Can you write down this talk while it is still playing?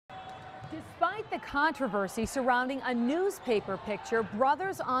Despite the controversy surrounding a newspaper picture,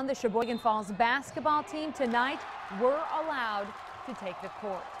 brothers on the Sheboygan Falls basketball team tonight were allowed to take the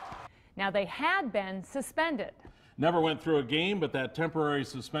court. Now, they had been suspended. Never went through a game, but that temporary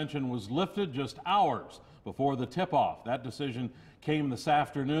suspension was lifted just hours before the tip-off. That decision came this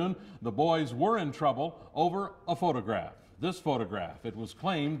afternoon. The boys were in trouble over a photograph. This photograph, it was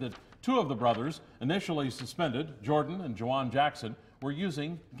claimed that two of the brothers initially suspended, Jordan and Juwan Jackson, were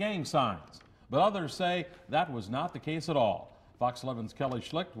using gang signs. But others say that was not the case at all. Fox 11's Kelly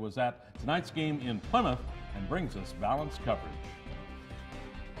Schlicht was at tonight's game in Plymouth and brings us balanced coverage.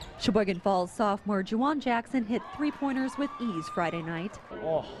 Sheboygan Falls sophomore Juwan Jackson hit three-pointers with ease Friday night.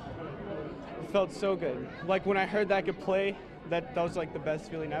 Oh, it felt so good. Like when I heard that I could play, that was like the best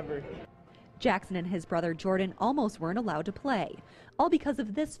feeling ever. Jackson and his brother Jordan almost weren't allowed to play, all because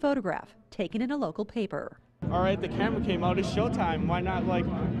of this photograph taken in a local paper. All right, the camera came out, it's showtime. Why not like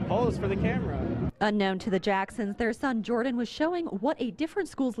pose for the camera? Unknown to the Jacksons, their son Jordan was showing what a different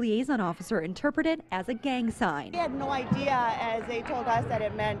school's liaison officer interpreted as a gang sign. We had no idea, as they told us, that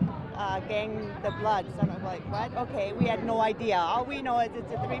it meant gang the blood. So I'm like, what? Okay, we had no idea. All we know is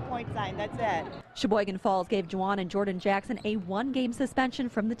it's a three-point sign, that's it. Sheboygan Falls gave Juwan and Jordan Jackson a one-game suspension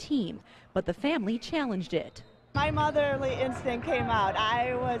from the team, but the family challenged it. My motherly instinct came out.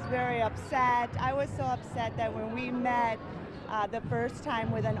 I was very upset. I was so upset that when we met the first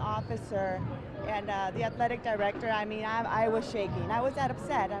time with an officer and the athletic director, I was shaking. I was that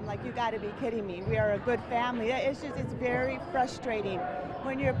upset. I'm like, you got to be kidding me. We are a good family. It's very frustrating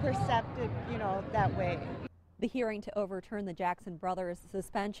when you're perceptive, that way. The hearing to overturn the Jackson brothers'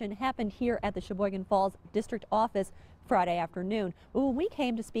 suspension happened here at the Sheboygan Falls district office Friday afternoon. But when we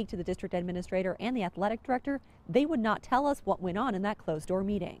came to speak to the district administrator and the athletic director, they would not tell us what went on in that closed-door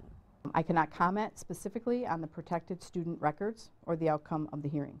meeting. I cannot comment specifically on the protected student records or the outcome of the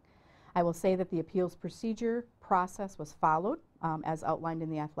hearing. I will say that the appeals procedure process was followed as outlined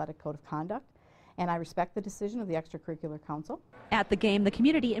in the Athletic Code of Conduct, and I respect the decision of the Extracurricular Council. At the game, the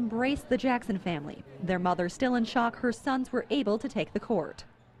community embraced the Jackson family. Their mother still in shock, her sons were able to take the court.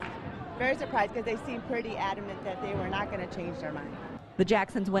 Very surprised because they seemed pretty adamant that they were not going to change their mind. The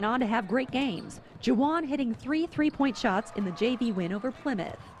Jacksons went on to have great games. Juwan hitting three three-point shots in the JV win over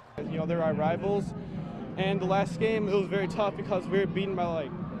Plymouth. They're our rivals, and the last game it was very tough because we were beaten by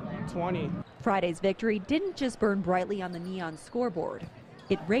like 20. Friday's victory didn't just burn brightly on the neon scoreboard.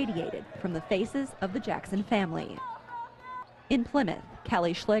 It radiated from the faces of the Jackson family. In Plymouth,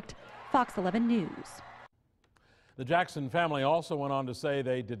 Kelly Schlicht, Fox 11 News. The Jackson family also went on to say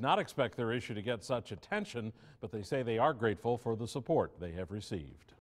they did not expect their issue to get such attention, but they say they are grateful for the support they have received.